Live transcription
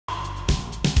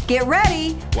get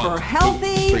ready for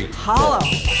Healthy Hollow.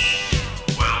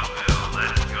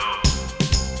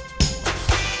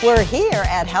 We're here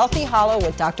at Healthy Hollow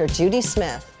with Dr. Judy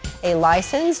Smith, a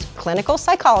licensed clinical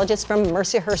psychologist from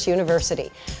Mercyhurst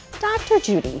University. Dr.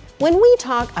 Judy, when we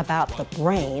talk about the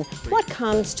brain, what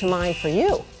comes to mind for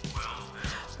you?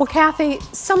 Well, Kathy,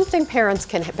 something parents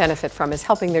can benefit from is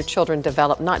helping their children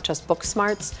develop not just book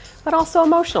smarts, but also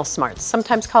emotional smarts,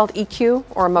 sometimes called EQ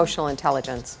or emotional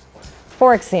intelligence.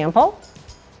 For example?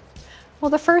 Well,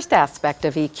 the first aspect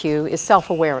of EQ is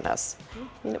self-awareness.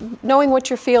 Knowing what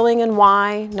you're feeling and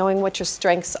why, knowing what your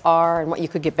strengths are and what you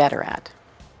could get better at.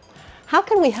 How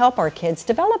can we help our kids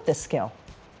develop this skill?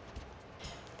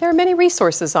 There are many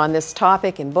resources on this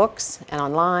topic in books and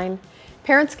online.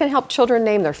 Parents can help children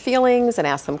name their feelings and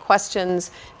ask them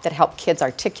questions that help kids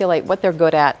articulate what they're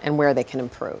good at and where they can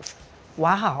improve.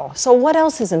 Wow, so what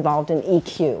else is involved in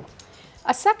EQ?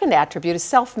 A second attribute is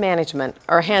self-management,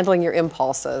 or handling your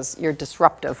impulses, your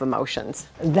disruptive emotions.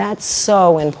 That's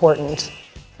so important.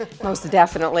 Most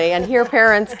definitely, and here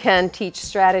parents can teach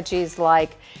strategies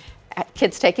like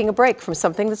kids taking a break from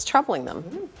something that's troubling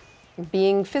them,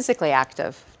 being physically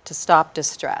active to stop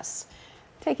distress,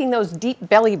 taking those deep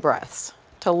belly breaths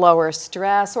to lower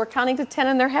stress, or counting to 10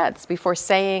 in their heads before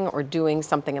saying or doing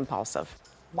something impulsive.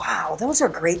 Wow, those are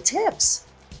great tips.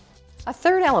 A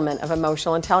third element of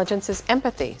emotional intelligence is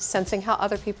empathy, sensing how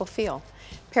other people feel.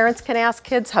 Parents can ask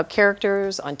kids how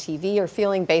characters on TV are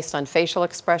feeling based on facial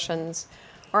expressions,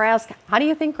 or ask, how do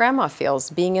you think grandma feels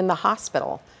being in the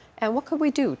hospital? And what could we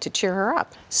do to cheer her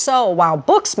up? So while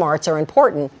book smarts are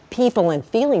important, people and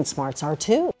feeling smarts are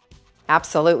too.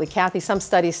 Absolutely, Kathy. Some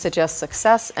studies suggest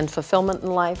success and fulfillment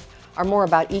in life are more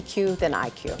about EQ than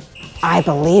IQ. I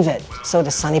believe it. So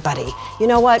does Sunny Buddy. You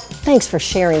know what? Thanks for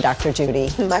sharing, Dr. Judy.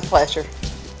 My pleasure.